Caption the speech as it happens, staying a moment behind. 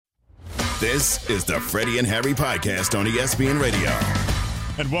This is the Freddie and Harry podcast on ESPN Radio.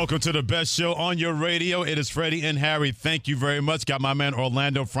 And welcome to the best show on your radio. It is Freddie and Harry. Thank you very much. Got my man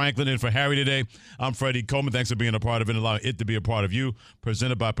Orlando Franklin in for Harry today. I'm Freddie Coleman. Thanks for being a part of it and allowing it to be a part of you.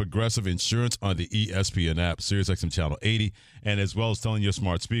 Presented by Progressive Insurance on the ESPN app, SiriusXM Channel 80, and as well as telling your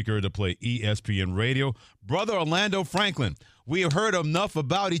smart speaker to play ESPN Radio. Brother Orlando Franklin, we have heard enough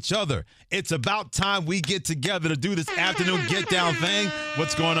about each other. It's about time we get together to do this afternoon get-down thing.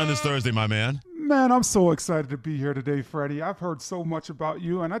 What's going on this Thursday, my man? Man, I'm so excited to be here today, Freddie. I've heard so much about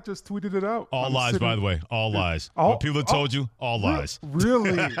you, and I just tweeted it out. All lies, by the way. All lies. What people have told you, all lies.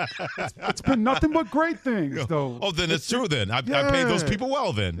 Really? It's been nothing but great things, though. Oh, then it's true then. I paid those people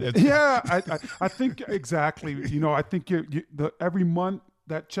well then. I think exactly. You know, I think every month,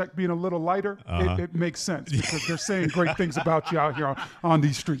 that check being a little lighter, it makes sense because they're saying great things about you out here on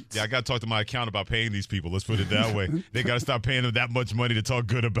these streets. Yeah, I got to talk to my accountant about paying these people. Let's put it that way. They got to stop paying them that much money to talk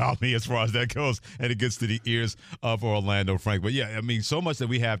good about me as far as that goes, and it gets to the ears of Orlando Frank. But, yeah, I mean, so much that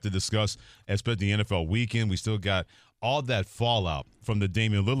we have to discuss, especially the NFL weekend. We still got all that fallout from the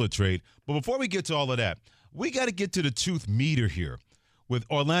Damian Lillard trade. But before we get to all of that, we got to get to the truth meter here. With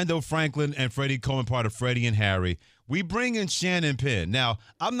Orlando Franklin and Freddie Coleman, part of Freddie and Harry, we bring in Shannon Penn. Now,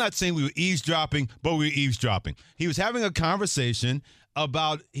 I'm not saying we were eavesdropping, but we were eavesdropping. He was having a conversation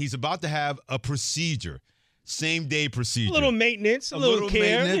about he's about to have a procedure, same-day procedure. A little maintenance, a little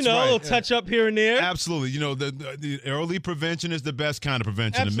care, right. A little touch-up here and there. Absolutely. You know, the early prevention is the best kind of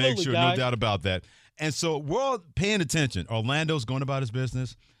prevention. Absolutely, to make sure, guys. no doubt about that. And so we're all paying attention. Orlando's going about his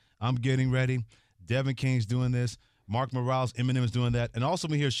business. I'm getting ready. Devin King's doing this. Mark Morales, Eminem is doing that. And also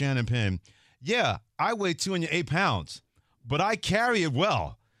we hear Shannon Penn. Yeah, I weigh 208 pounds, but I carry it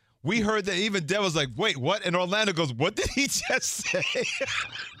well. We heard that even Dev was like, wait, what? And Orlando goes, what did he just say?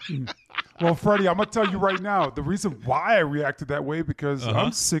 Well, Freddie, I'm going to tell you right now, the reason why I reacted that way because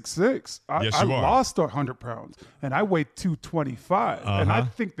I'm 6'6". I lost 100 pounds, and I weigh 225. And I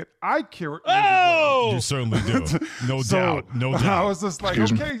think that I carry it really well. You certainly do. No doubt. I was just like,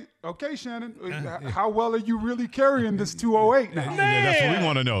 okay, Shannon, how well are you really carrying this 208 now? Yeah, that's what we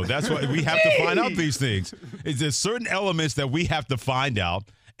want to know. That's why we have to find out these things. There's certain elements that we have to find out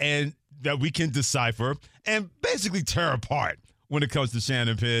and that we can decipher and basically tear apart when it comes to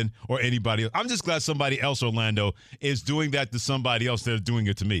Shannon Penn or anybody else. I'm just glad somebody else, Orlando, is doing that to somebody else that is doing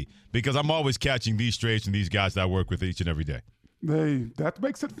it to me because I'm always catching these strays from these guys that I work with each and every day. Hey, that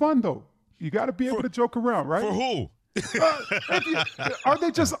makes it fun, though. You got to be able to joke around, right? For who? Are they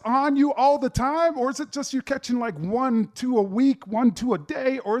just on you all the time, or is it just you're catching like 1-2 a week, 1-2 a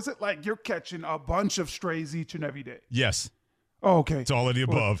day, or is it like you're catching a bunch of strays each and every day? Yes. Oh, okay. It's all of the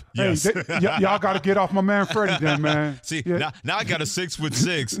above. Well, yes. Y'all got to get off my man Freddie then, man. See, now I got a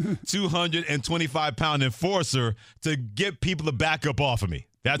 6'6", 225-pound enforcer to get people to back up off of me.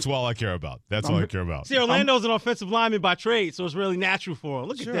 That's all I care about. All I care about. See, Orlando's an offensive lineman by trade, so it's really natural for him.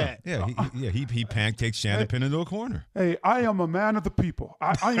 Look at that. Yeah, he pancakes Shannon Penn into a corner. Hey, I am a man of the people.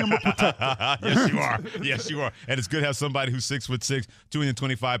 I am a protector. Yes, you are. Yes, you are. And it's good to have somebody who's 6'6",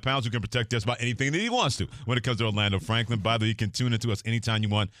 225 pounds who can protect just about anything that he wants to when it comes to Orlando Franklin. By the way, you can tune into us anytime you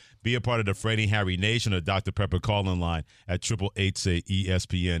want. Be a part of the Freddie Harry Nation or Dr. Pepper call-in line at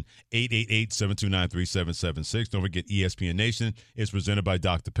 888-SAY-ESPN, 888-729-3776. Don't forget, ESPN Nation is presented by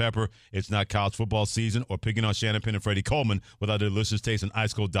Dr. Pepper. It's not college football season or picking on Shannon Penn and Freddie Coleman without a delicious taste and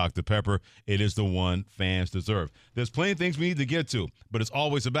ice cold Dr. Pepper. It is the one fans deserve. There's plenty of things we need to get to, but it's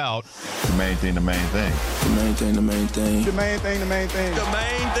always about the main thing, the main thing. The main thing, the main thing. The main thing, the main thing. The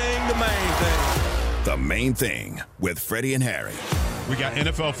main thing, the main thing. The Main Thing with Freddie and Harry. We got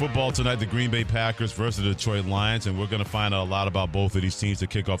NFL football tonight, the Green Bay Packers versus the Detroit Lions, and we're going to find out a lot about both of these teams to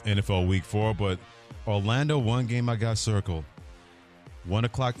kick off NFL Week 4. But Orlando, one game I got circled. 1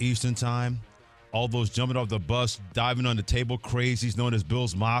 o'clock Eastern time. All those jumping off the bus, diving on the table crazies known as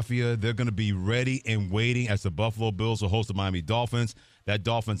Bills Mafia, they're going to be ready and waiting as the Buffalo Bills will host the Miami Dolphins. That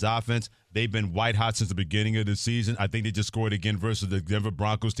Dolphins offense, they've been white hot since the beginning of the season. I think they just scored again versus the Denver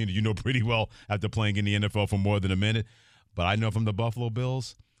Broncos team that you know pretty well after playing in the NFL for more than a minute. But I know from the Buffalo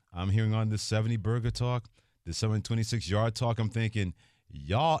Bills, I'm hearing on this 70-burger talk, the 726-yard talk, I'm thinking,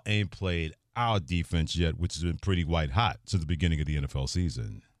 y'all ain't played our defense yet, which has been pretty white hot since the beginning of the NFL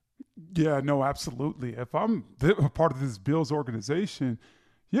season. Yeah, no, absolutely. If I'm a part of this Bills organization,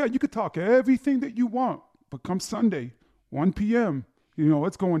 yeah, you could talk everything that you want. But come Sunday, 1 p.m.,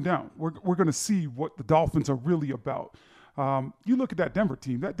 it's going down. We're going to see what the Dolphins are really about. You look at that Denver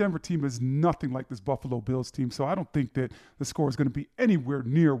team. That Denver team is nothing like this Buffalo Bills team. So I don't think that the score is going to be anywhere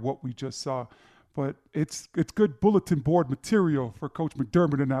near what we just saw. But it's good bulletin board material for Coach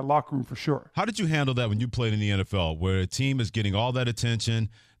McDermott in that locker room for sure. How did you handle that when you played in the NFL, where a team is getting all that attention,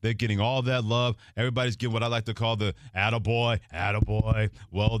 They're getting all that love. Everybody's getting what I like to call the attaboy,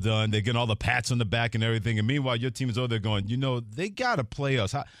 well done. They're getting all the pats on the back and everything. And meanwhile, your team is over there going, they got to play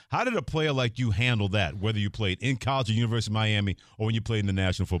us. How did a player like you handle that, whether you played in college at University of Miami or when you played in the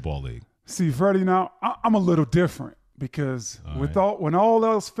National Football League? See, Freddie, now I'm a little different because when all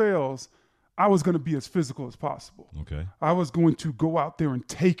else fails, I was going to be as physical as possible. Okay. I was going to go out there and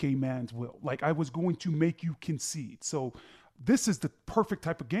take a man's will. Like, I was going to make you concede. So this is the perfect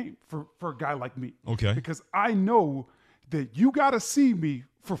type of game for a guy like me. Okay. Because I know that you got to see me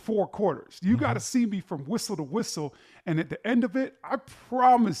for 4 quarters. You got to see me from whistle to whistle. And at the end of it, I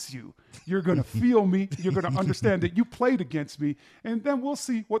promise you're going to feel me. You're going to understand that you played against me. And then we'll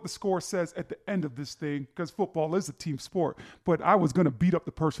see what the score says at the end of this thing, because football is a team sport. But I was going to beat up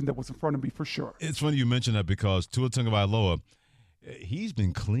the person that was in front of me for sure. It's funny you mention that because Tua Tagovailoa, he's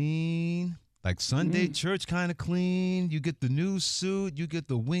been clean. Like Sunday church kind of clean. You get the new suit. You get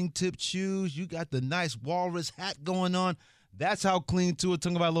the wingtip shoes. You got the nice walrus hat going on. That's how clean Tua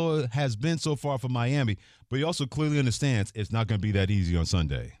Tagovailoa has been so far for Miami. But he also clearly understands it's not going to be that easy on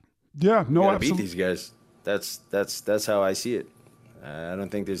Sunday. Yeah, no, gotta absolutely. beat these guys. That's how I see it. I don't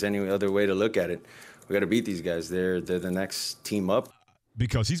think there's any other way to look at it. We got to beat these guys. They're the next team up.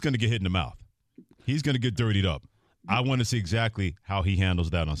 Because he's going to get hit in the mouth. He's going to get dirtied up. I want to see exactly how he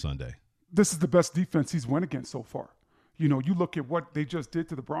handles that on Sunday. This is the best defense he's went against so far. You look at what they just did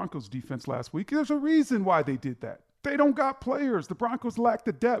to the Broncos defense last week. There's a reason why they did that. They don't got players. The Broncos lack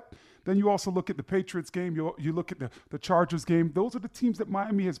the depth. Then you also look at the Patriots game. You look at the Chargers game. Those are the teams that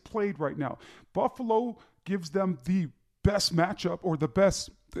Miami has played right now. Buffalo gives them the best matchup, or the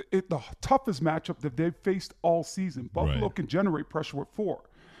toughest matchup that they've faced all season. Buffalo can generate pressure with 4.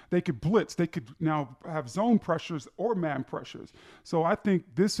 They could blitz. They could now have zone pressures or man pressures. So I think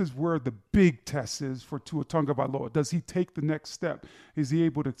this is where the big test is for Tua Tagovailoa. Does he take the next step? Is he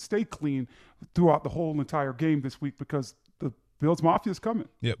able to stay clean throughout the whole entire game this week? Because the Bills Mafia is coming.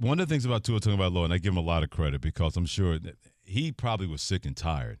 Yeah, one of the things about Tua Tagovailoa, and I give him a lot of credit because I'm sure that he probably was sick and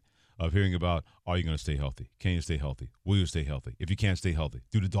tired of hearing about, are you going to stay healthy? Can you stay healthy? Will you stay healthy? If you can't stay healthy,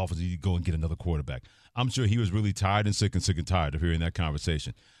 do the Dolphins need to go and get another quarterback? I'm sure he was really tired and sick and tired of hearing that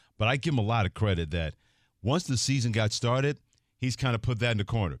conversation. But I give him a lot of credit that once the season got started, he's kind of put that in the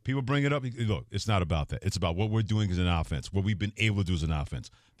corner. People bring it up. Look, it's not about that. It's about what we're doing as an offense, what we've been able to do as an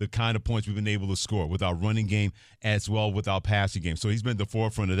offense, the kind of points we've been able to score with our running game as well with our passing game. So he's been at the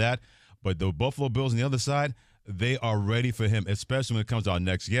forefront of that. But the Buffalo Bills on the other side, they are ready for him, especially when it comes to our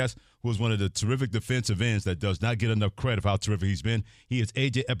next guest, who is one of the terrific defensive ends that does not get enough credit for how terrific he's been. He is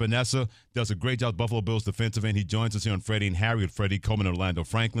A.J. Epinesa, does a great job, Buffalo Bills defensive end. He joins us here on Freddie and Harry with Freddie Coleman and Orlando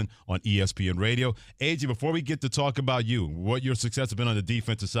Franklin on ESPN Radio. A.J., before we get to talk about you, what your success has been on the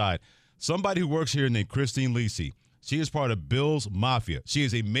defensive side, somebody who works here named Christine Lisi, she is part of Bills Mafia. She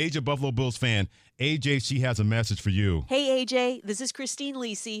is a major Buffalo Bills fan. AJ, she has a message for you. Hey, AJ, this is Christine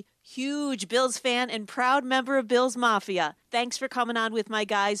Lisi, huge Bills fan and proud member of Bills Mafia. Thanks for coming on with my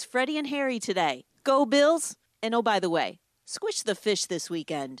guys, Freddie and Harry, today. Go Bills! And oh, by the way, squish the fish this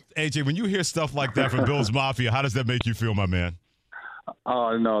weekend. AJ, when you hear stuff like that from Bills Mafia, how does that make you feel, my man?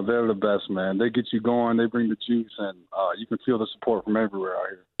 Oh, no, they're the best, man. They get you going. They bring the juice, and you can feel the support from everywhere out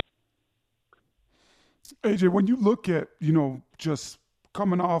here. AJ, when you look at, just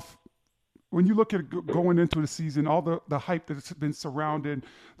coming off, when you look at going into the season, all the hype that's been surrounding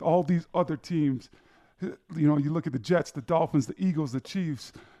all these other teams, you look at the Jets, the Dolphins, the Eagles, the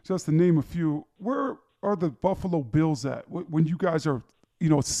Chiefs, just to name a few, where are the Buffalo Bills at? When you guys are,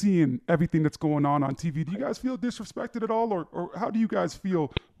 seeing everything that's going on TV, do you guys feel disrespected at all? Or how do you guys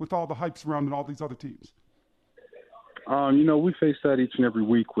feel with all the hype surrounding all these other teams? We face that each and every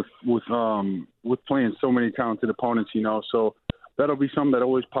week with playing so many talented opponents, so that'll be something that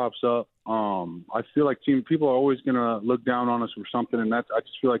always pops up. I feel like people are always going to look down on us for something, and I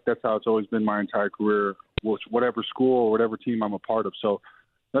just feel like that's how it's always been my entire career, whatever school or whatever team I'm a part of. So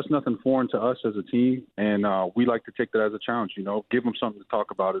that's nothing foreign to us as a team, and we like to take that as a challenge. Give them something to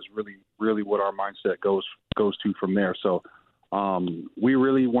talk about is really, really what our mindset goes to from there. So we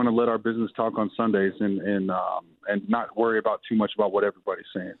really want to let our business talk on Sundays and not worry about too much about what everybody's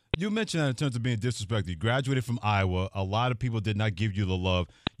saying. You mentioned that in terms of being disrespected. You graduated from Iowa. A lot of people did not give you the love.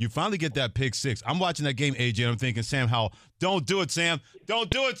 You finally get that pick 6. I'm watching that game, AJ, and I'm thinking, Sam Howell, don't do it, Sam. Don't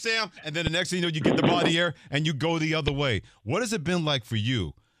do it, Sam. And then the next thing you know, you get the ball in the air and you go the other way. What has it been like for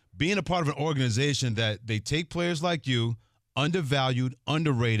you being a part of an organization that they take players like you, undervalued,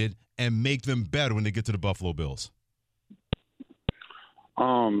 underrated, and make them better when they get to the Buffalo Bills?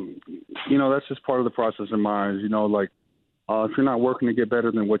 That's just part of the process in my eyes, if you're not working to get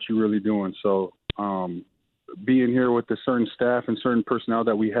better than what you're really doing. So, being here with the certain staff and certain personnel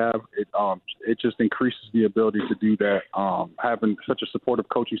that we have, it just increases the ability to do that. Having such a supportive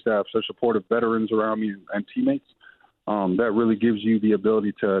coaching staff, such supportive veterans around me and teammates, that really gives you the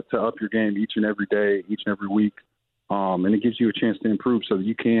ability to up your game each and every day, each and every week. And it gives you a chance to improve so that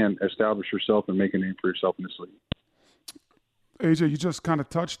you can establish yourself and make a name for yourself in this league. AJ, you just kind of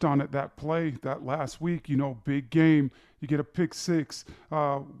touched on it, that play that last week, big game, you get a pick six.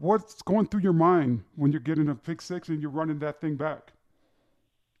 What's going through your mind when you're getting a pick six and you're running that thing back?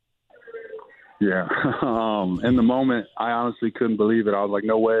 Yeah. In the moment, I honestly couldn't believe it. I was like,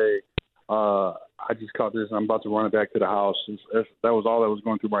 no way. I just caught this. I'm about to run it back to the house. That was all that was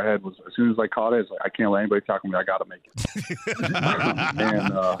going through my head. Was as soon as I caught it, it's like, I can't let anybody talk to me. I got to make it.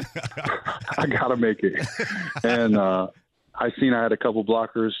 And I got to make it. And I seen I had a couple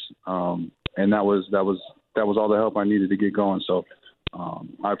blockers, and that was all the help I needed to get going. So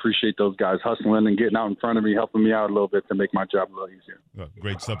I appreciate those guys hustling and getting out in front of me, helping me out a little bit to make my job a little easier.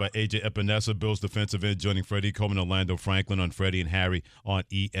 Great stuff by AJ Epinesa, Bills defensive end, joining Freddie Coleman, Orlando Franklin on Freddie and Harry on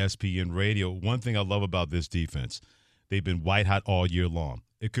ESPN Radio. One thing I love about this defense, they've been white hot all year long.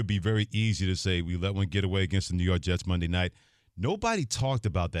 It could be very easy to say we let one get away against the New York Jets Monday night. Nobody talked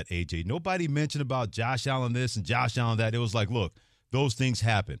about that, AJ. Nobody mentioned about Josh Allen this and Josh Allen that. It was like, look, those things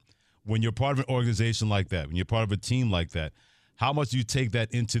happen. When you're part of an organization like that, when you're part of a team like that, how much do you take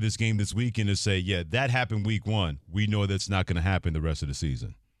that into this game this weekend to say, yeah, that happened week one. We know that's not going to happen the rest of the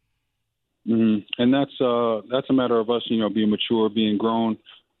season. Mm-hmm. And that's a matter of us, being mature, being grown,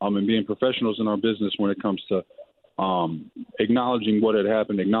 and being professionals in our business when it comes to acknowledging what had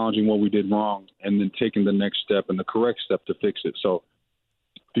happened, acknowledging what we did wrong, and then taking the next step and the correct step to fix it. So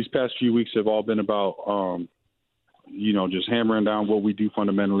these past few weeks have all been about, just hammering down what we do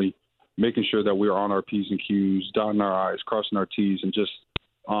fundamentally, making sure that we're on our P's and Q's, dotting our I's, crossing our T's, and just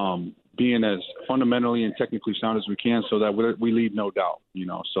being as fundamentally and technically sound as we can so that we leave no doubt,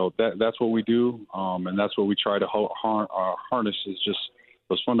 So that's what we do, and that's what we try to harness is just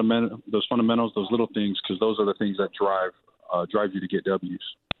those fundamentals, those little things, because those are the things that drive you to get W's.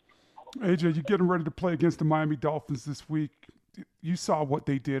 AJ, you're getting ready to play against the Miami Dolphins this week. You saw what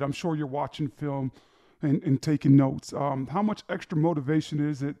they did. I'm sure you're watching film and taking notes. How much extra motivation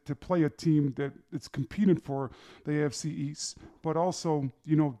is it to play a team that it's competing for the AFC East, but also,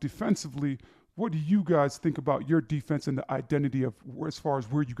 defensively, what do you guys think about your defense and the identity of as far as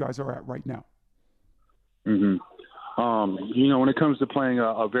where you guys are at right now? Mm-hmm. When it comes to playing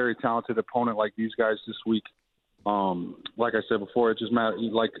a very talented opponent like these guys this week, like I said before, it just matters.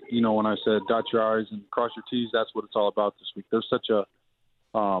 Like, when I said dot your I's and cross your T's, that's what it's all about this week. There's such a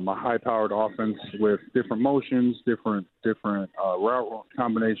high-powered offense with different motions, different route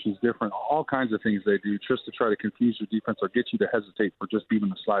combinations, all kinds of things they do just to try to confuse your defense or get you to hesitate for just even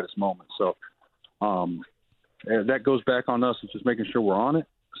the slightest moment. So that goes back on us, of just making sure we're on it.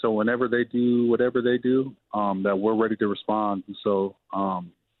 So whenever they do whatever they do, that we're ready to respond. And so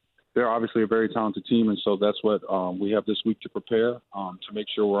they're obviously a very talented team, and so that's what we have this week to prepare to make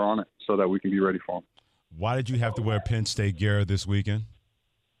sure we're on it so that we can be ready for them. Why did you have to wear Penn State gear this weekend?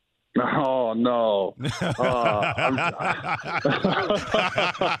 Oh, no.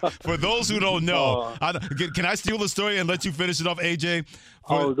 For those who don't know, can I steal the story and let you finish it off, AJ?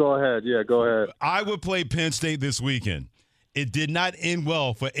 Go ahead. Yeah, go ahead. Iowa played Penn State this weekend. It did not end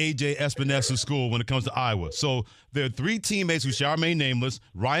well for A.J. Espinesa's school when it comes to Iowa. So there are three teammates who shall remain nameless: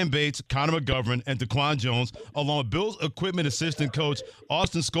 Ryan Bates, Connor McGovern, and DeQuan Jones, along with Bills equipment assistant coach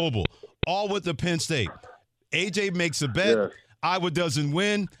Austin Scoble, all with the Penn State. A.J. makes a bet. Yeah. Iowa doesn't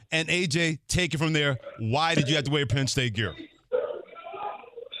win, and A.J., take it from there. Why did you have to wear Penn State gear?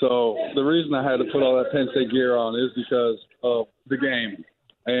 So the reason I had to put all that Penn State gear on is because of the game.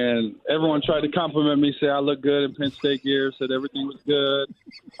 And everyone tried to compliment me, say I look good in Penn State gear, said everything was good.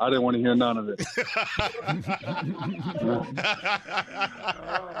 I didn't want to hear none of it.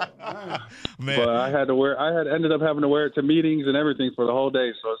 But I ended up having to wear it to meetings and everything for the whole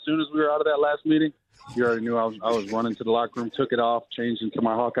day. So as soon as we were out of that last meeting, you already knew I was running to the locker room, took it off, changed into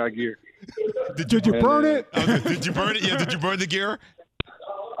my Hawkeye gear. Did you burn it? Did you burn it? Yeah, did you burn the gear?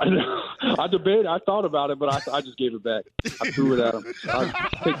 I debated. I thought about it, but I just gave it back. I threw it at him. I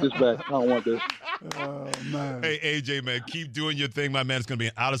take this back. I don't want this. Oh, man. Hey, AJ, man, keep doing your thing, my man. It's going to be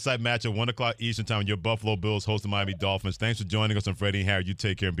an out-of-sight match at 1 o'clock Eastern time. Your Buffalo Bills host the Miami Dolphins. Thanks for joining us on Freddie and Harry. You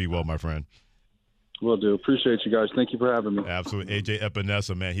take care and be well, my friend. Will do. Appreciate you guys. Thank you for having me. Absolutely. AJ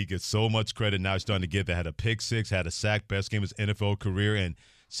Epinesa, man, he gets so much credit now. He's starting to get that. Had a pick six, had a sack, best game of his NFL career. And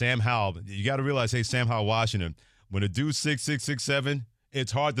Sam Howell, you got to realize, hey, Sam Howell, Washington, when a dude's 6'6", 6'7",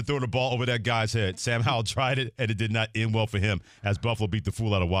 it's hard to throw the ball over that guy's head. Sam Howell tried it, and it did not end well for him as Buffalo beat the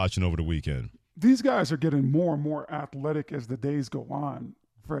fool out of Washington over the weekend. These guys are getting more and more athletic as the days go on,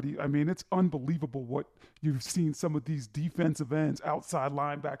 Freddie. I mean, it's unbelievable what you've seen some of these defensive ends, outside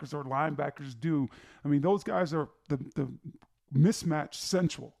linebackers or linebackers do. I mean, those guys are the mismatch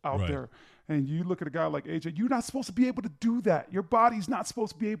central out there. And you look at a guy like AJ, you're not supposed to be able to do that. Your body's not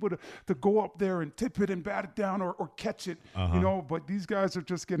supposed to be able to go up there and tip it and bat it down or catch it, but these guys are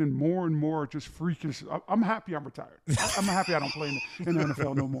just getting more and more just freakish. I'm happy I'm retired. I'm happy I don't play in the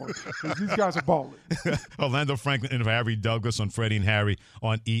NFL no more, because these guys are balling. Orlando Franklin and Harry Douglas on Freddie and Harry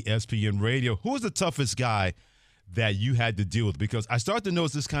on ESPN Radio. Who was the toughest guy that you had to deal with? Because I start to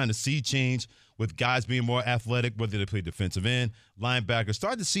notice this kind of sea change with guys being more athletic, whether they play defensive end, linebacker.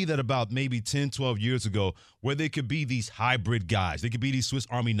 Started to see that about maybe 10, 12 years ago, where they could be these hybrid guys. They could be these Swiss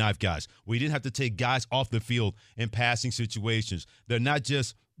Army knife guys, where you didn't have to take guys off the field in passing situations. They're not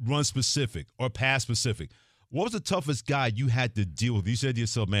just run specific or pass specific. What was the toughest guy you had to deal with? You said to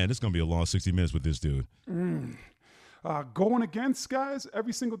yourself, man, it's going to be a long 60 minutes with this dude. Going against guys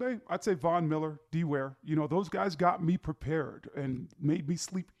every single day, I'd say Von Miller, D. Ware. Those guys got me prepared and made me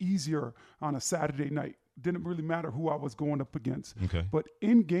sleep easier on a Saturday night. Didn't really matter who I was going up against. Okay. But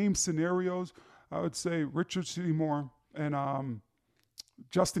in-game scenarios, I would say Richard Seymour and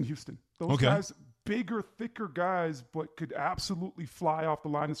Justin Houston. Those guys, bigger, thicker guys, but could absolutely fly off the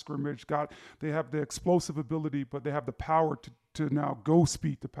line of scrimmage. They have the explosive ability, but they have the power to now go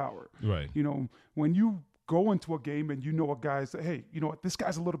speed to power. Right. When you go into a game and a guy's, hey, you know what, this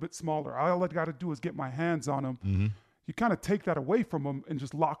guy's a little bit smaller. All I got to do is get my hands on him. You kind of take that away from him and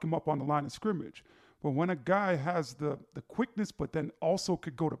just lock him up on the line of scrimmage. But when a guy has the quickness, but then also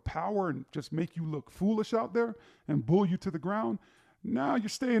could go to power and just make you look foolish out there and bull you to the ground, now you're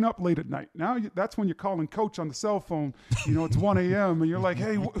staying up late at night. Now that's when you're calling coach on the cell phone. It's 1 a.m. and you're like,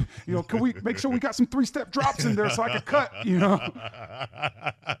 hey, can we make sure we got some 3-step drops in there so I can cut,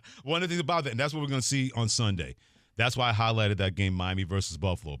 One of the things about that, and that's what we're going to see on Sunday. That's why I highlighted that game, Miami versus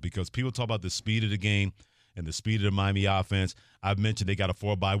Buffalo, because people talk about the speed of the game and the speed of the Miami offense. I've mentioned they got a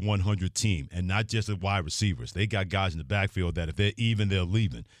 4x100 team, and not just the wide receivers. They got guys in the backfield that if they're even, they're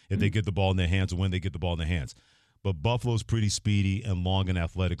leaving. If they get the ball in their hands or when they get the ball in their hands. But Buffalo's pretty speedy and long and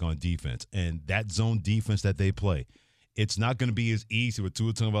athletic on defense. And that zone defense that they play, it's not going to be as easy with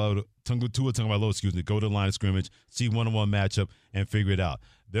Tua Tagovailoa, go to the line of scrimmage, see one-on-one matchup, and figure it out.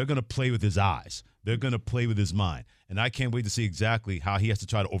 They're going to play with his eyes. They're going to play with his mind. And I can't wait to see exactly how he has to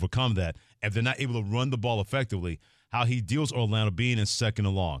try to overcome that. If they're not able to run the ball effectively, how he deals Orlando being in second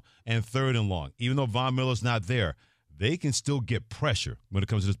and long and third and long. Even though Von Miller's not there, they can still get pressure when it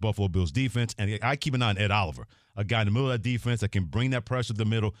comes to this Buffalo Bills defense. And I keep an eye on Ed Oliver, a guy in the middle of that defense that can bring that pressure to the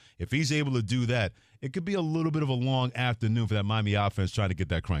middle. If he's able to do that, it could be a little bit of a long afternoon for that Miami offense trying to get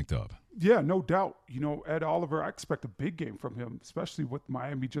that cranked up. Yeah, no doubt. Ed Oliver, I expect a big game from him, especially with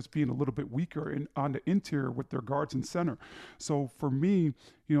Miami just being a little bit weaker on the interior with their guards and center. So for me,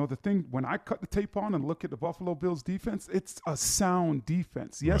 the thing, when I cut the tape on and look at the Buffalo Bills defense, it's a sound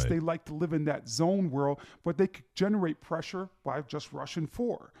defense. Yes, They like to live in that zone world, but they could generate pressure by just rushing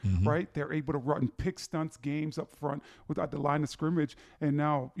four, right? They're able to run pick stunts games up front without the line of scrimmage and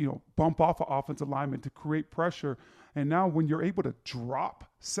now, bump off an offensive lineman to create pressure. And now when you're able to drop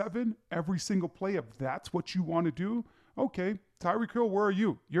 7 every single play, if that's what you want to do, okay, Tyreek Hill, where are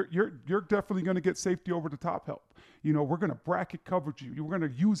you? You're definitely going to get safety over the top help. We're going to bracket coverage you. We're going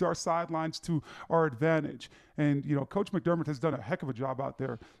to use our sidelines to our advantage. And, Coach McDermott has done a heck of a job out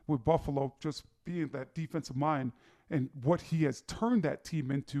there with Buffalo, just being that defensive mind and what he has turned that team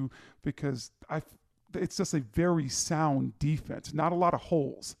into, because it's just a very sound defense. Not a lot of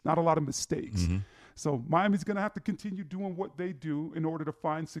holes, not a lot of mistakes. So Miami's going to have to continue doing what they do in order to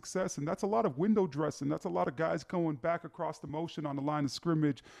find success. And that's a lot of window dressing. That's a lot of guys going back across the motion on the line of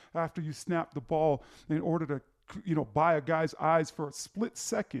scrimmage after you snap the ball in order to, buy a guy's eyes for a split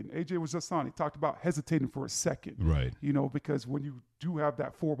second. AJ was just on. He talked about hesitating for a second. Right. Because when you do have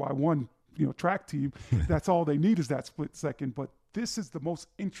that 4x1, track team, that's all they need is that split second. But this is the most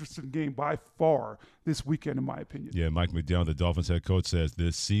interesting game by far this weekend, in my opinion. Yeah, Mike McDowell, the Dolphins head coach, says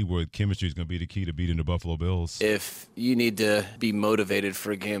this C-word chemistry is going to be the key to beating the Buffalo Bills. If you need to be motivated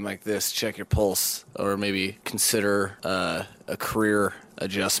for a game like this, check your pulse or maybe consider a career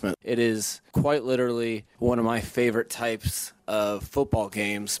adjustment. It is quite literally one of my favorite types of football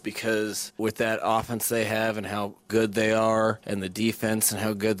games because with that offense they have and how good they are and the defense and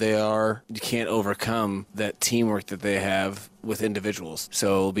how good they are, you can't overcome that teamwork that they have with individuals.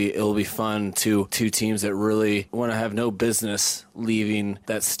 So it'll be fun to two teams that really want to have no business leaving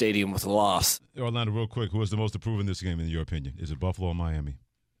that stadium with a loss. Orlando, real quick, who is the most improved in this game in your opinion? Is it Buffalo or Miami?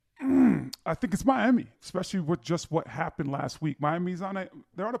 I think it's Miami, especially with just what happened last week. Miami's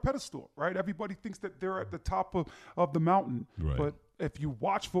they're on a pedestal, right? Everybody thinks that they're at the top of the mountain. Right. But if you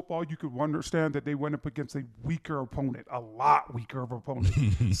watch football, you could understand that they went up against a weaker opponent, a lot weaker of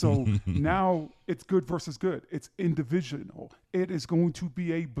opponent. So now it's good versus good. It's individual. It is going to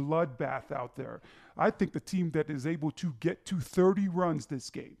be a bloodbath out there. I think the team that is able to get to 30 runs this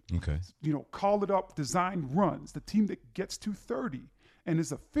game, call it up, design runs, the team that gets to 30 and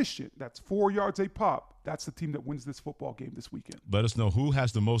is efficient, that's 4 yards a pop, that's the team that wins this football game this weekend. Let us know who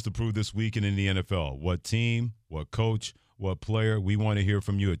has the most to prove this weekend in the NFL. What team, what coach, what player. We want to hear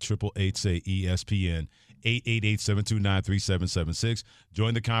from you at 888-SAY-ESPN, 888-729-3776.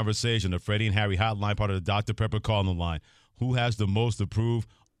 Join the conversation, the Freddie and Harry hotline, part of the Dr. Pepper calling line. Who has the most to prove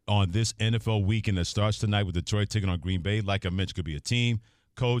on this NFL weekend that starts tonight with Detroit taking on Green Bay? Like I mentioned, could be a team,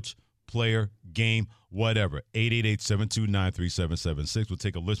 coach, player, game, whatever. 888-729-3776. We'll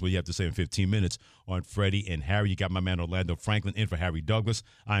take a list what you have to say in 15 minutes on Freddie and Harry. You got my man Orlando Franklin in for Harry Douglas.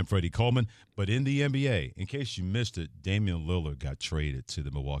 I'm Freddie Coleman. But in the NBA, in case you missed it, Damian Lillard got traded to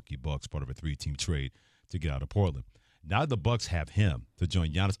the Milwaukee Bucks, part of a 3-team trade to get out of Portland. Now the Bucks have him to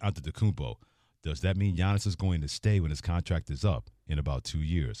join Giannis Antetokounmpo. Does that mean Giannis is going to stay when his contract is up in about 2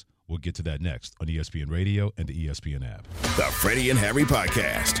 years? We'll get to that next on ESPN Radio and the ESPN app. The Freddie and Harry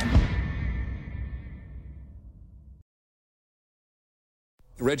Podcast.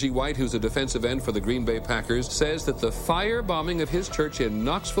 Reggie White, who's a defensive end for the Green Bay Packers, says that the firebombing of his church in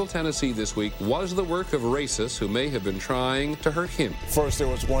Knoxville, Tennessee this week was the work of racists who may have been trying to hurt him. First there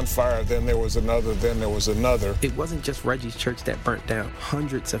was one fire, then there was another, then there was another. It wasn't just Reggie's church that burnt down.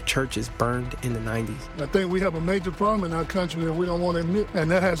 Hundreds of churches burned in the 90s. I think we have a major problem in our country that we don't want to admit,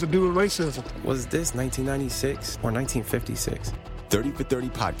 and that has to do with racism. Was this 1996 or 1956? 30 for 30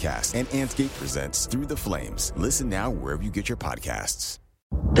 podcast and Anscape presents Through the Flames. Listen now wherever you get your podcasts.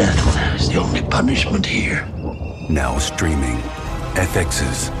 Death is the only punishment here. Now streaming,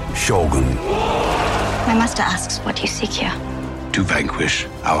 FX's Shogun. My master asks, what do you seek here? To vanquish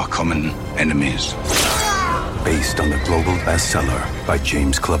our common enemies. Based on the global bestseller by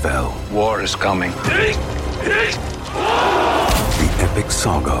James Clavell. War is coming. The epic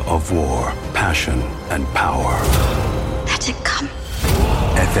saga of war, passion, and power. Let it come.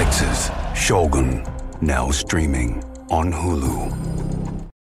 FX's Shogun. Now streaming on Hulu.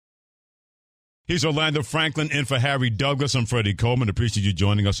 He's Orlando Franklin in for Harry Douglas. I'm Freddie Coleman. Appreciate you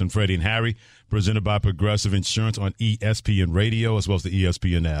joining us on Freddie and Harry, presented by Progressive Insurance on ESPN Radio as well as the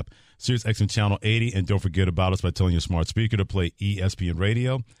ESPN app. Sirius XM Channel 80, and don't forget about us by telling your smart speaker to play ESPN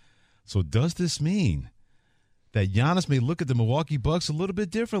Radio. So does this mean that Giannis may look at the Milwaukee Bucks a little bit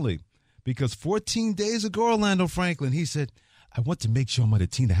differently? Because 14 days ago, Orlando Franklin, he said, I want to make sure I'm on a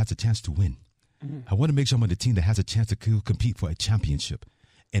team that has a chance to win. I want to make sure I'm on a team that has a chance to compete for a championship.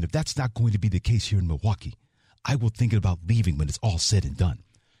 And if that's not going to be the case here in Milwaukee, I will think about leaving when it's all said and done.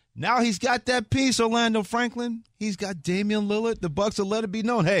 Now he's got that piece, Orlando Franklin. He's got Damian Lillard. The Bucks will let it be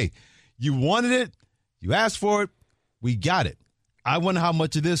known, hey, you wanted it, you asked for it, we got it. I wonder how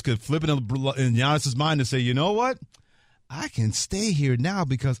much of this could flip it in Giannis's mind and say, you know what? I can stay here now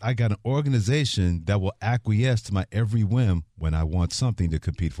because I got an organization that will acquiesce to my every whim when I want something to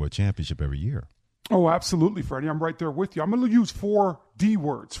compete for a championship every year. Oh, absolutely, Freddie. I'm right there with you. I'm going to use 4 D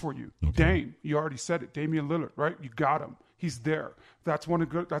words for you. Okay. Dame, you already said it. Damian Lillard, right? You got him. He's there. That's going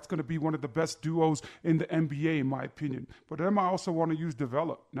to be one of the best duos in the NBA, in my opinion. But then I also want to use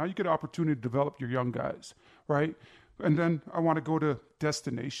develop. Now you get an opportunity to develop your young guys, right? And then I want to go to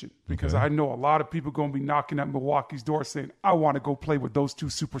destination because I know a lot of people going to be knocking at Milwaukee's door saying, I want to go play with those 2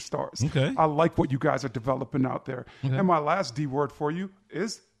 superstars. Okay. I like what you guys are developing out there. Okay. And my last D word for you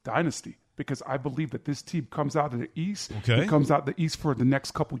is dynasty. Because I believe that this team comes out of the East. Okay. It comes out the East for the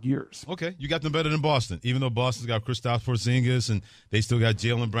next couple years. Okay. You got them better than Boston. Even though Boston's got Kristaps Porzingis and they still got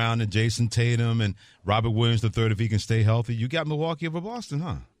Jaylen Brown and Jason Tatum and Robert Williams III if he can stay healthy. You got Milwaukee over Boston,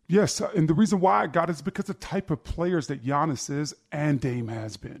 huh? Yes, and the reason why I got it is because the type of players that Giannis is and Dame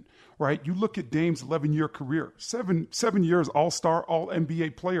has been, right? You look at Dame's 11-year career, seven years All-Star,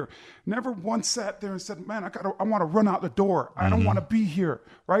 All-NBA player. Never once sat there and said, man, I want to run out the door. I don't want to be here,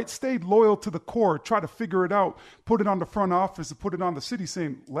 right? Stayed loyal to the core, try to figure it out, put it on the front office and put it on the city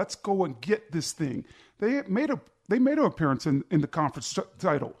saying, let's go and get this thing. They made an appearance in the conference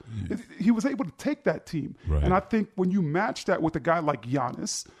title. He was able to take that team. Right. And I think when you match that with a guy like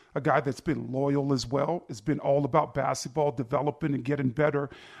Giannis, a guy that's been loyal as well, has been all about basketball, developing and getting better,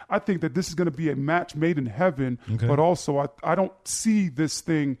 I think that this is going to be a match made in heaven. Okay. But also, I don't see this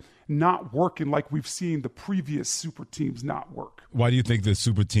thing not working like we've seen the previous super teams not work. Why do you think the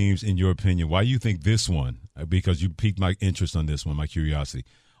super teams, in your opinion, why do you think this one, because you piqued my interest on this one, my curiosity,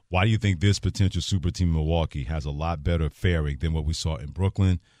 Why do you think this potential super team in Milwaukee has a lot better faring than what we saw in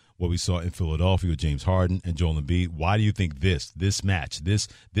Brooklyn, what we saw in Philadelphia with James Harden and Joel Embiid? Why do you think this match,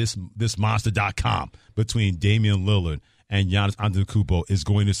 this monster.com between Damian Lillard and Giannis Antetokounmpo is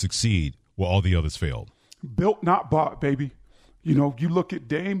going to succeed where all the others failed? Built, not bought, baby. You know, you look at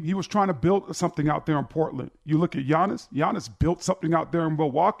Dame, he was trying to build something out there in Portland. You look at Giannis built something out there in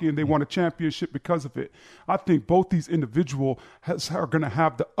Milwaukee, and they won a championship because of it. I think both these individuals are going to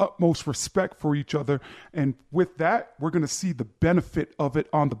have the utmost respect for each other. And with that, we're going to see the benefit of it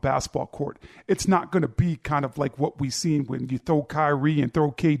on the basketball court. It's not going to be kind of like what we've seen when you throw Kyrie and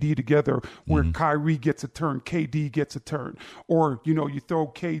throw KD together, where Kyrie gets a turn, KD gets a turn. Or, you know, you throw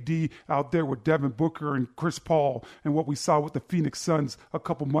KD out there with Devin Booker and Chris Paul, and what we saw with the Phoenix Suns a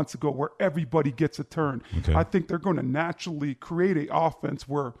couple months ago, where everybody gets a turn. Okay. I think they're going to naturally create an offense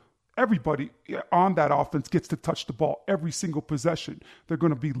where everybody on that offense gets to touch the ball every single possession. They're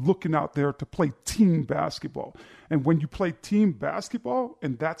going to be looking out there to play team basketball. And when you play team basketball,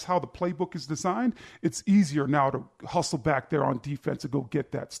 and that's how the playbook is designed, it's easier now to hustle back there on defense and go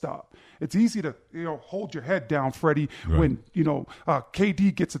get that stop. It's easy to, hold your head down, Freddie, when,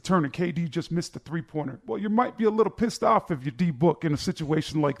 KD gets a turn and KD just missed the three-pointer. Well, you might be a little pissed off if you D-book in a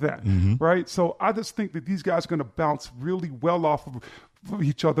situation like that, right? So I just think that these guys are going to bounce really well off of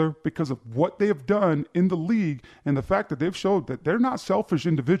each other because of what they have done in the league and the fact that they've showed that they're not selfish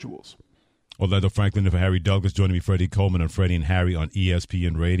individuals. Orlando Franklin and Harry Douglas joining me, Freddie Coleman on Freddie and Harry on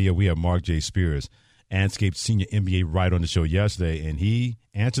ESPN Radio. We have Mark J. Spears, Anscape senior NBA writer, on the show yesterday, and he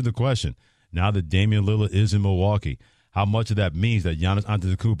answered the question. Now that Damian Lillard is in Milwaukee, how much of that means that Giannis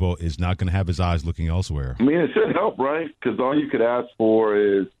Antetokounmpo is not going to have his eyes looking elsewhere? I mean, it should help, right? Because all you could ask for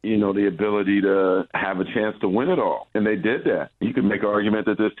is, the ability to have a chance to win it all. And they did that. You could make an argument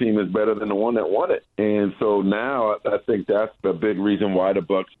that this team is better than the one that won it. And so now I think that's the big reason why the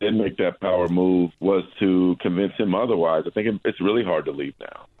Bucks did make that power move, was to convince him otherwise. I think it's really hard to leave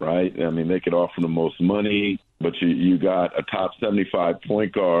now, right? I mean, they could offer the most money, but you got a top 75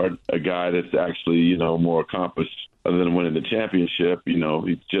 point guard, a guy that's actually, more accomplished. Other than winning the championship,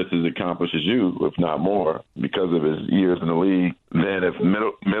 he's just as accomplished as you, if not more, because of his years in the league. Then if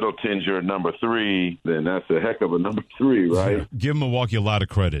Middleton's your number 3, then that's a heck of a number 3, right? Give Milwaukee a lot of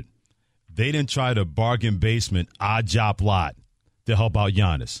credit. They didn't try to bargain basement, odd job lot to help out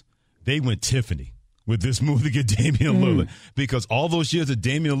Giannis. They went Tiffany with this move to get Damian Lillard, because all those years that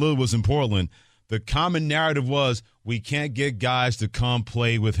Damian Lillard was in Portland, the common narrative was we can't get guys to come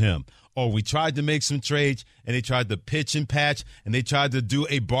play with him. Or we tried to make some trades, and they tried to pitch and patch, and they tried to do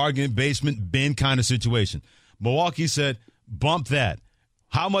a bargain basement bin kind of situation. Milwaukee said, bump that.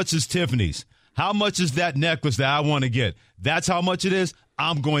 How much is Tiffany's? How much is that necklace that I want to get? That's how much it is.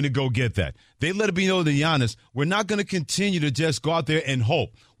 I'm going to go get that. They let it be known to Giannis, we're not going to continue to just go out there and hope.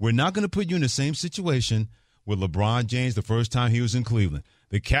 We're not going to put you in the same situation with LeBron James the first time he was in Cleveland.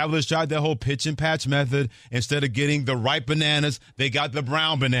 The Cavaliers tried that whole pitch and patch method. Instead of getting the ripe bananas, they got the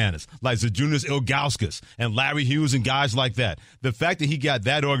brown bananas, like Zydrunas Ilgauskas and Larry Hughes and guys like that. The fact that he got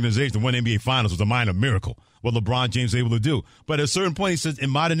that organization to win NBA Finals was a minor miracle, what LeBron James was able to do. But at a certain point, he says, in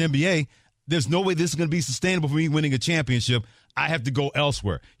modern NBA, there's no way this is going to be sustainable for me winning a championship. I have to go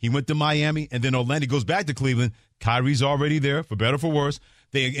elsewhere. He went to Miami, and then Orlando goes back to Cleveland. Kyrie's already there, for better or for worse.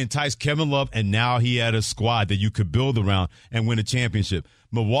 They enticed Kevin Love, and now he had a squad that you could build around and win a championship.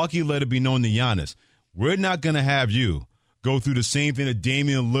 Milwaukee let it be known to Giannis, we're not going to have you go through the same thing that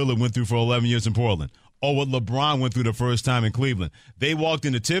Damian Lillard went through for 11 years in Portland, or what LeBron went through the first time in Cleveland. They walked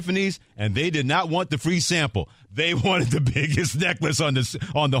into Tiffany's, and they did not want the free sample. They wanted the biggest necklace on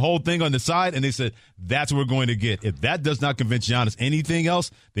the whole thing on the side, and they said, that's what we're going to get. If that does not convince Giannis anything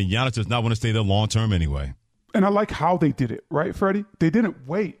else, then Giannis does not want to stay there long term anyway. And I like how they did it, right, Freddie? They didn't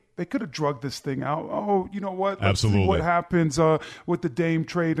wait. They could have drugged this thing out. Oh, you know what? Let's see what happens with the Dame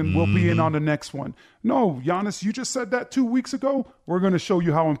trade, and we'll be in on the next one. No, Giannis, you just said that 2 weeks ago. We're going to show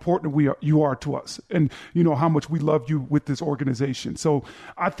you how important you are to us, and how much we love you with this organization. So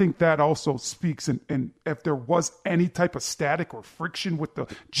I think that also speaks. And if there was any type of static or friction with the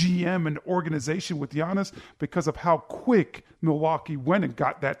GM and the organization with Giannis, because of how quick Milwaukee went and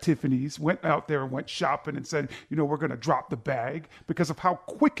got that Tiffany's, went out there and went shopping and said, we're going to drop the bag, because of how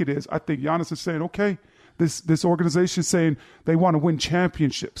quick it is, I think Giannis is saying, okay, this organization is saying they want to win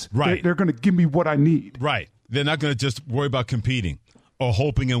championships. Right. They're going to give me what I need. Right. They're not going to just worry about competing or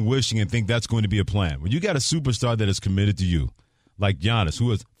hoping and wishing and think that's going to be a plan. When you got a superstar that is committed to you, like Giannis,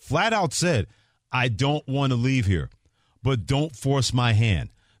 who has flat out said, I don't want to leave here, but don't force my hand.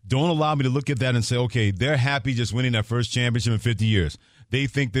 Don't allow me to look at that and say, okay, they're happy just winning that first championship in 50 years. They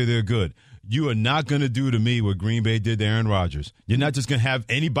think that they're good. You are not going to do to me what Green Bay did to Aaron Rodgers. You're not just going to have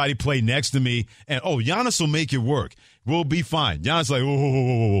anybody play next to me and, Giannis will make it work. We'll be fine. Giannis like,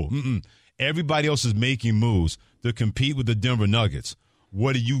 whoa. Everybody else is making moves to compete with the Denver Nuggets.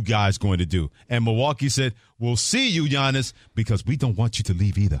 What are you guys going to do? And Milwaukee said, we'll see you, Giannis, because we don't want you to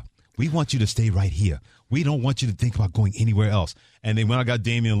leave either. We want you to stay right here. We don't want you to think about going anywhere else. And then when I got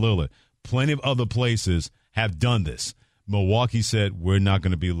Damian Lillard, plenty of other places have done this. Milwaukee said, we're not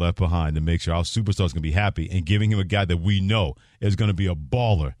going to be left behind to make sure our superstar is going to be happy, and giving him a guy that we know is going to be a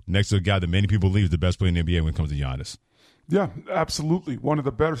baller next to a guy that many people believe is the best player in the NBA when it comes to Giannis. Yeah, absolutely. One of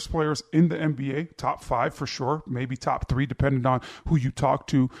the best players in the NBA, top 5 for sure, maybe top 3 depending on who you talk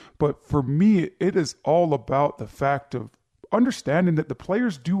to. But for me, it is all about the fact of understanding that the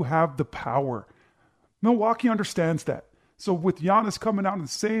players do have the power. Milwaukee understands that. So with Giannis coming out and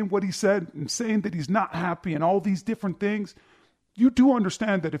saying what he said and saying that he's not happy and all these different things, you do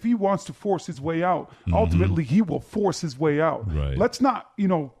understand that if he wants to force his way out, ultimately he will force his way out. Right. Let's not,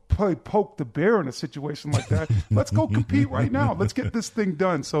 play poke the bear in a situation like that. Let's go compete right now. Let's get this thing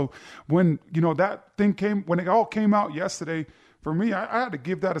done. So when, that thing when it all came out yesterday, for me, I had to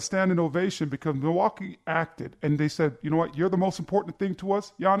give that a standing ovation because Milwaukee acted and they said, you know what, you're the most important thing to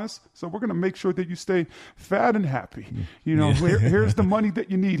us, Giannis. So we're going to make sure that you stay fat and happy. Here's the money that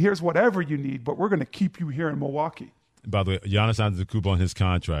you need. Here's whatever you need, but we're going to keep you here in Milwaukee. By the way, Giannis Antetokounmpo on his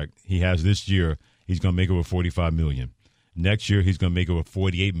contract, he has this year, he's going to make over $45 million. Next year, he's going to make over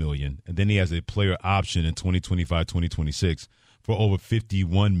 $48 million. And then he has a player option in 2025, 2026 for over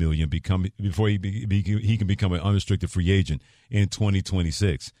 $51 million before he can become an unrestricted free agent in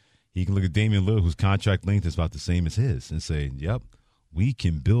 2026. He can look at Damian Lillard, whose contract length is about the same as his, and say, yep, we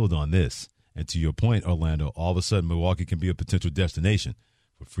can build on this. And to your point, Orlando, all of a sudden Milwaukee can be a potential destination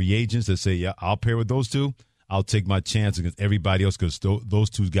for free agents that say, yeah, I'll pair with those two. I'll take my chance against everybody else because those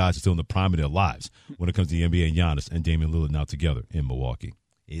two guys are still in the prime of their lives when it comes to the NBA and Giannis and Damian Lillard now together in Milwaukee.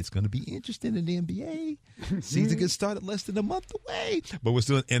 It's going to be interesting in the NBA. Season gets started less than a month away. But we're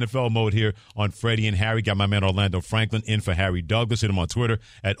still in NFL mode here on Freddie and Harry. Got my man Orlando Franklin in for Harry Douglas. Hit him on Twitter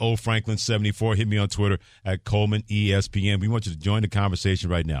at OFranklin74. Hit me on Twitter at Coleman ESPN. We want you to join the conversation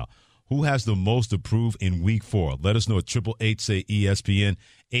right now. Who has the most approved in Week 4? Let us know at 888-SAY-ESPN,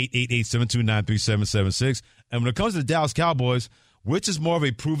 888-729-3776. And when it comes to the Dallas Cowboys, which is more of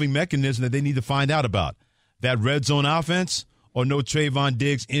a proving mechanism that they need to find out about? That red zone offense or no Trayvon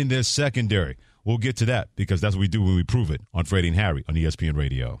Diggs in their secondary? We'll get to that because that's what we do when we prove it on Freddie and Harry on ESPN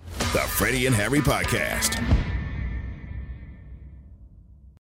Radio. The Freddie and Harry Podcast.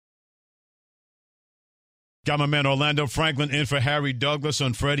 Got my man Orlando Franklin in for Harry Douglas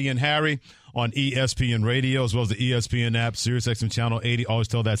on Freddie and Harry on ESPN Radio, as well as the ESPN app, SiriusXM Channel 80. Always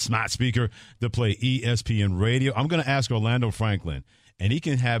tell that smart speaker to play ESPN Radio. I'm going to ask Orlando Franklin, and he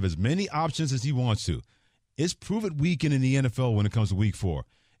can have as many options as he wants to. It's Prove It weekend in the NFL when it comes to Week 4.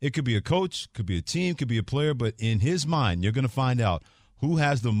 It could be a coach, could be a team, could be a player, but in his mind, you're going to find out who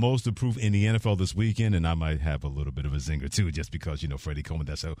has the most to prove in the NFL this weekend, and I might have a little bit of a zinger, too, just because, Freddie Coleman,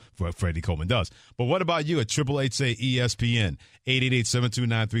 that's what Freddie Coleman does. But what about you at 888-SAY-ESPN,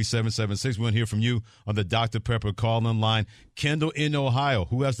 888-729-3776? We want to hear from you on the Dr. Pepper call-in line. Kendall in Ohio,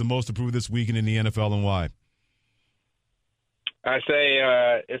 who has the most to prove this weekend in the NFL and why? I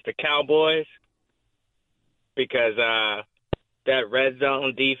say it's the Cowboys because that red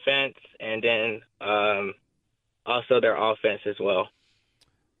zone defense and then also their offense as well.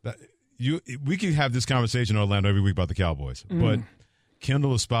 We can have this conversation in Orlando every week about the Cowboys, but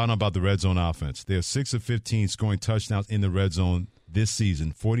Kendall is spot on about the red zone offense. They're 6 of 15 scoring touchdowns in the red zone this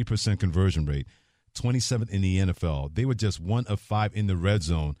season, 40% conversion rate, 27th in the NFL. They were just 1 of 5 in the red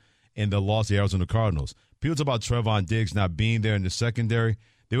zone, and they lost the Arizona Cardinals. People talk about Trevon Diggs not being there in the secondary.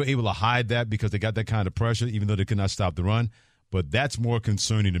 They were able to hide that because they got that kind of pressure, even though they could not stop the run. But that's more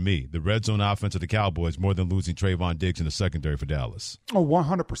concerning to me, the red zone offense of the Cowboys, more than losing Trayvon Diggs in the secondary for Dallas. Oh,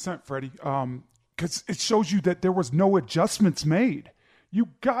 100%, Freddie. Because it shows you that there was no adjustments made. You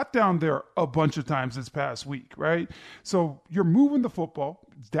got down there a bunch of times this past week, right? So you're moving the football.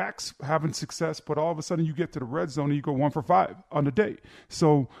 Dak's having success, but all of a sudden you get to the red zone and you go 1 for 5 on the day.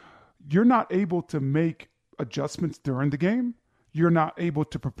 So you're not able to make adjustments during the game. You're not able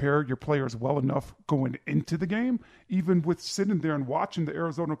to prepare your players well enough going into the game, even with sitting there and watching the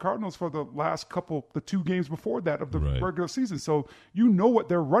Arizona Cardinals for the the 2 games before that of the regular season. So you know what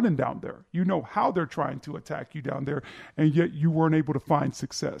they're running down there. You know how they're trying to attack you down there, and yet you weren't able to find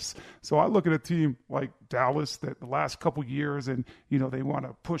success. So I look at a team like Dallas that the last couple years, and, they want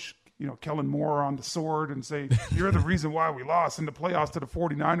to push Kellen Moore on the sword and say, you're the reason why we lost in the playoffs to the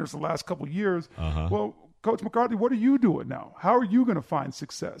 49ers the last couple of years. Well, Coach McCarthy, what are you doing now? How are you going to find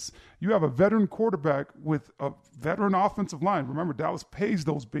success? You have a veteran quarterback with a veteran offensive line. Remember, Dallas pays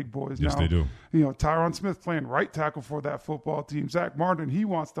those big boys now. Yes, they do. Tyron Smith playing right tackle for that football team. Zach Martin, he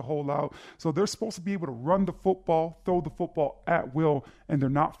wants to hold out. So they're supposed to be able to run the football, throw the football at will, and they're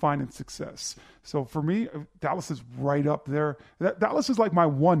not finding success. So for me, Dallas is right up there. Dallas is like my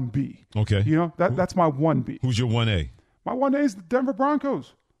 1B. Okay. That's my 1B. Who's your 1A? My 1A is the Denver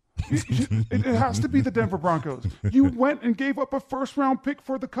Broncos. It has to be the Denver Broncos. You went and gave up a first-round pick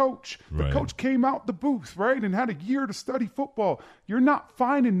for the coach. The coach came out the booth, right, and had a year to study football. You're not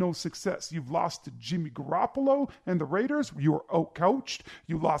finding no success. You've lost to Jimmy Garoppolo and the Raiders. You were out-coached.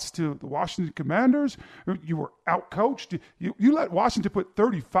 You lost to the Washington Commanders. You were out-coached. You let Washington put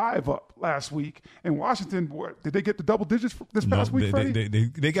 35 up last week. And Washington, did they get the double digits this past week, Freddie?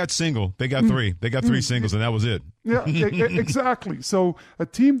 They got single. They got three. They got three singles, and that was it. Yeah, exactly. So a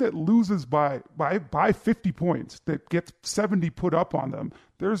team that loses by 50 points, that gets 70 put up on them,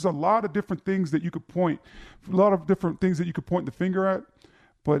 there's a lot of different things that you could point the finger at.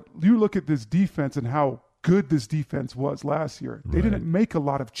 But you look at this defense and how good this defense was last year. They didn't make a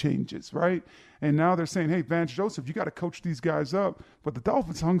lot of changes, right? And now they're saying, hey, Vance Joseph, you got to coach these guys up. But the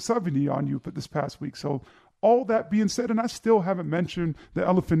Dolphins hung 70 on you this past week. So all that being said, and I still haven't mentioned the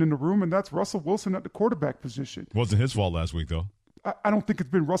elephant in the room, and that's Russell Wilson at the quarterback position. Wasn't his fault last week, though. I don't think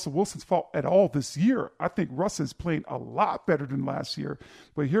it's been Russell Wilson's fault at all this year. I think Russ is playing a lot better than last year.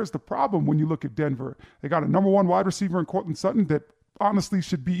 But here's the problem when you look at Denver. They got a number 1 wide receiver in Cortland Sutton that honestly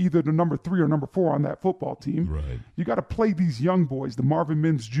should be either the number 3 or number 4 on that football team. Right. You got to play these young boys, the Marvin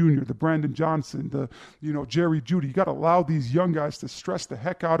Mims Jr., the Brandon Johnson, the Jerry Jeudy. You got to allow these young guys to stress the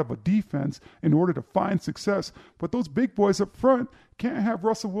heck out of a defense in order to find success. But those big boys up front can't have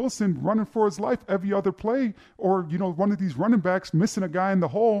Russell Wilson running for his life every other play, or one of these running backs missing a guy in the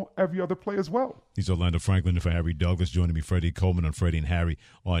hole every other play as well. He's Orlando Franklin for Harry Douglas. Joining me, Freddie Coleman on Freddie and Harry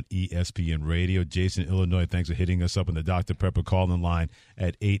on ESPN Radio. Jason, Illinois, thanks for hitting us up on the Dr. Pepper call-in line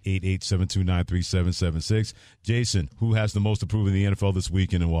at 888-729-3776. Jason, who has the most to prove in the NFL this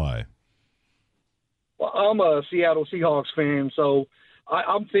weekend and why? Well, I'm a Seattle Seahawks fan, so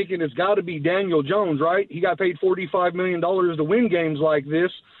I'm thinking it's got to be Daniel Jones, right? He got paid $45 million to win games like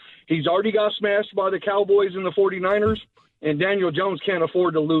this. He's already got smashed by the Cowboys and the 49ers, and Daniel Jones can't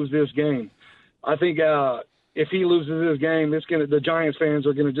afford to lose this game. I think if he loses this game, the Giants fans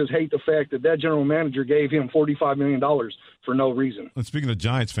are going to just hate the fact that general manager gave him $45 million for no reason. And speaking of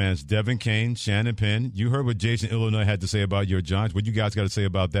Giants fans, Devin Kane, Shannon Penn, you heard what Jason Illinois had to say about your Giants. What you guys got to say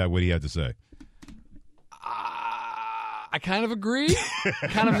about that, what he had to say? I kind of agree,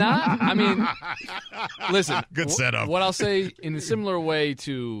 kind of not. I mean, listen. Good setup. What I'll say in a similar way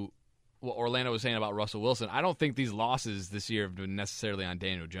to what Orlando was saying about Russell Wilson, I don't think these losses this year have been necessarily on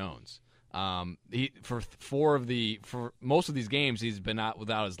Daniel Jones. For most of these games, he's been out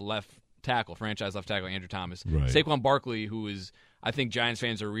without his franchise left tackle, Andrew Thomas. Right. Saquon Barkley, who is, I think Giants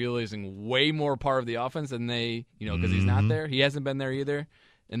fans are realizing, way more part of the offense than they, because he's not there. He hasn't been there either.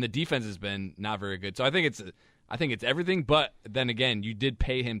 And the defense has been not very good. So I think it's everything, but then again, you did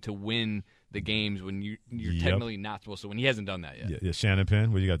pay him to win the games when you're technically not supposed to win. He hasn't done that yet. Yeah, Shannon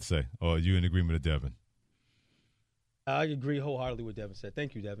Penn, what do you got to say? Oh, are you in agreement with Devin? I agree wholeheartedly with Devin said.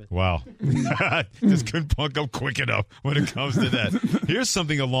 Thank you, Devin. Wow. Just couldn't punk up quick enough when it comes to that. Here's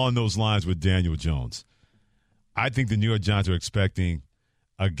something along those lines with Daniel Jones. I think the New York Giants are expecting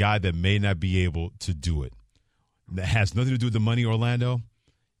a guy that may not be able to do it. That has nothing to do with the money, Orlando.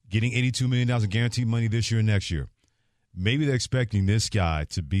 Getting $82 million in guaranteed money this year and next year. Maybe they're expecting this guy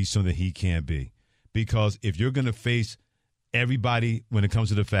to be something he can't be. Because if you're going to face everybody when it comes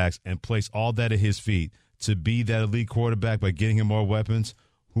to the facts and place all that at his feet to be that elite quarterback by getting him more weapons,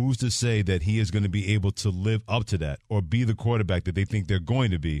 who's to say that he is going to be able to live up to that or be the quarterback that they think they're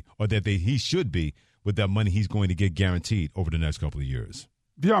going to be or that he should be with that money he's going to get guaranteed over the next couple of years?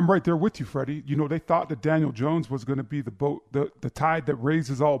 Yeah, I'm right there with you, Freddie. They thought that Daniel Jones was going to be the tide that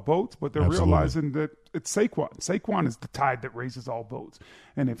raises all boats, but they're realizing that it's Saquon. Saquon is the tide that raises all boats.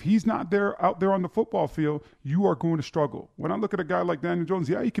 And if he's not out there on the football field, you are going to struggle. When I look at a guy like Daniel Jones,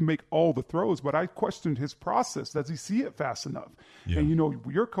 he can make all the throws, but I questioned his process. Does he see it fast enough? Yeah. And,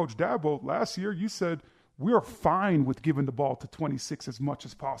 your coach Dabo, last year, you said, we are fine with giving the ball to 26 as much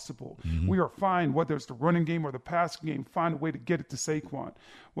as possible. Mm-hmm. We are fine, whether it's the running game or the passing game, find a way to get it to Saquon.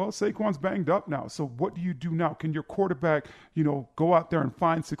 Well, Saquon's banged up now. So what do you do now? Can your quarterback, go out there and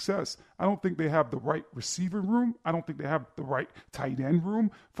find success? I don't think they have the right receiver room. I don't think they have the right tight end room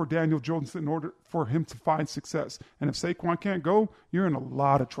for Daniel Jones in order for him to find success. And if Saquon can't go, you're in a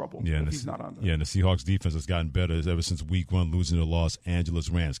lot of trouble if he's not on there. Yeah, and the Seahawks defense has gotten better ever since week 1, losing to the Los Angeles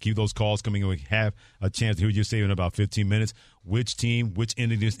Rams. Keep those calls coming in. We have a chance chance to hear you say in about 15 minutes. Which team, which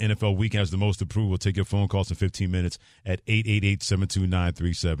end of this NFL week has the most approval? We'll take your phone calls in 15 minutes at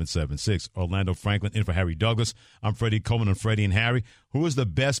 888-729-3776. Orlando Franklin in for Harry Douglas. I'm Freddie Coleman on Freddie and Harry. Who is the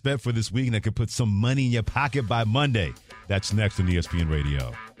best bet for this week that could put some money in your pocket by Monday? That's next on ESPN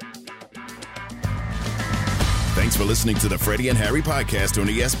Radio. Thanks for listening to the Freddie and Harry podcast on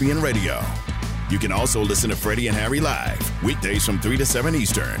ESPN Radio. You can also listen to Freddie and Harry live weekdays from 3 to 7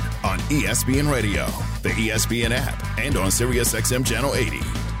 Eastern on ESPN Radio, the ESPN app, and on SiriusXM Channel 80.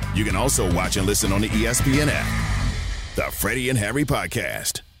 You can also watch and listen on the ESPN app. The Freddie and Harry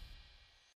podcast.